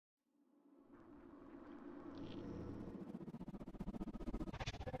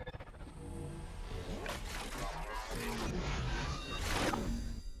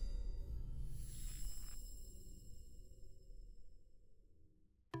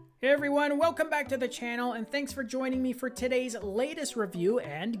Hey everyone, welcome back to the channel and thanks for joining me for today's latest review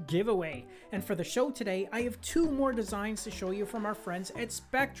and giveaway. And for the show today, I have two more designs to show you from our friends at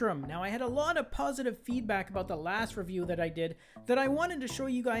Spektrum. Now I had a lot of positive feedback about the last review that I did that I wanted to show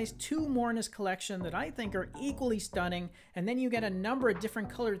you guys two more in this collection that I think are equally stunning, and then you get a number of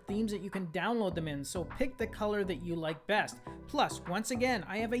different colored themes that you can download them in, so pick the color that you like best. Plus, once again,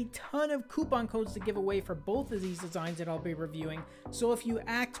 I have a ton of coupon codes to give away for both of these designs that I'll be reviewing, so if you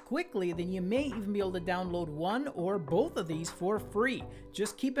act quickly, then you may even be able to download one or both of these for free.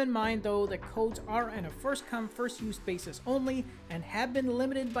 Just keep in mind though that codes are on a first come first use basis only and have been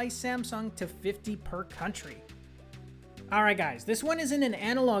limited by Samsung to 50 per country. Alright guys, this one is in an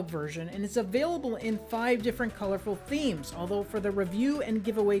analog version and it's available in 5 different colorful themes, although for the review and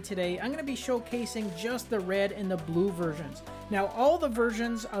giveaway today I'm going to be showcasing just the red and the blue versions. Now all the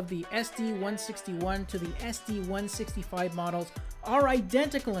versions of the SD161 to the SD165 models are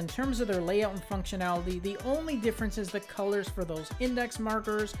identical in terms of their layout and functionality. The only difference is the colors for those index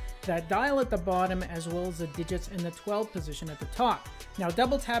markers, that dial at the bottom, as well as the digits in the 12 position at the top. Now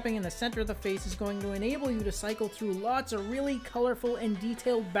double tapping in the center of the face is going to enable you to cycle through lots of really colorful and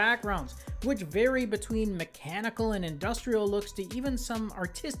detailed backgrounds, which vary between mechanical and industrial looks to even some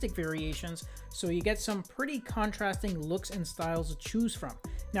artistic variations, so you get some pretty contrasting looks and styles to choose from.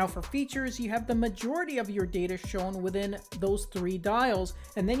 Now for features, you have the majority of your data shown within those 3 dials,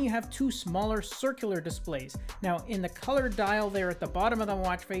 and then you have 2 smaller circular displays. Now in the colored dial there at the bottom of the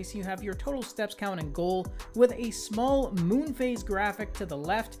watch face, you have your total steps count and goal with a small moon phase graphic to the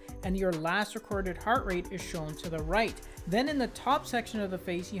left, and your last recorded heart rate is shown to the right. Then in the top section of the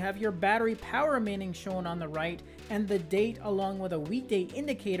face, you have your battery power remaining shown on the right, and the date along with a weekday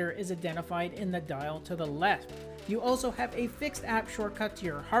indicator is identified in the dial to the left. You also have a fixed app shortcut to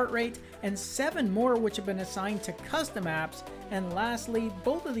your heart rate and 7 more which have been assigned to custom apps. And lastly,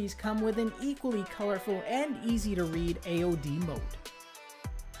 both of these come with an equally colorful and easy to read AOD mode.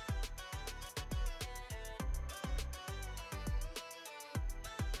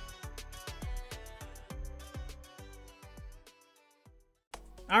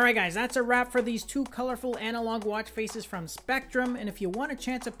 Alright guys, that's a wrap for these 2 colorful analog watch faces from Spektrum, and if you want a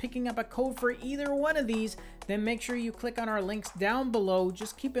chance of picking up a code for either one of these, then make sure you click on our links down below.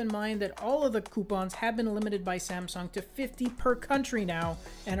 Just keep in mind that all of the coupons have been limited by Samsung to 50 per country now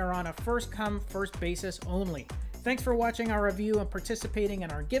and are on a first come first basis only. Thanks for watching our review and participating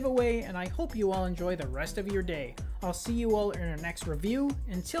in our giveaway, and I hope you all enjoy the rest of your day. I'll see you all in our next review.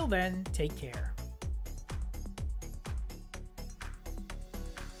 Until then, take care.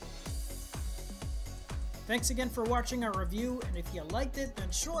 Thanks again for watching our review, and if you liked it, then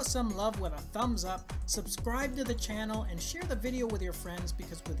show us some love with a thumbs up, subscribe to the channel, and share the video with your friends,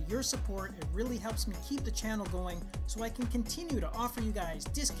 because with your support it really helps me keep the channel going so I can continue to offer you guys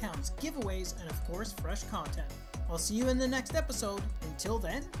discounts, giveaways, and of course fresh content. I'll see you in the next episode. Until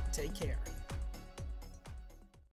then, take care.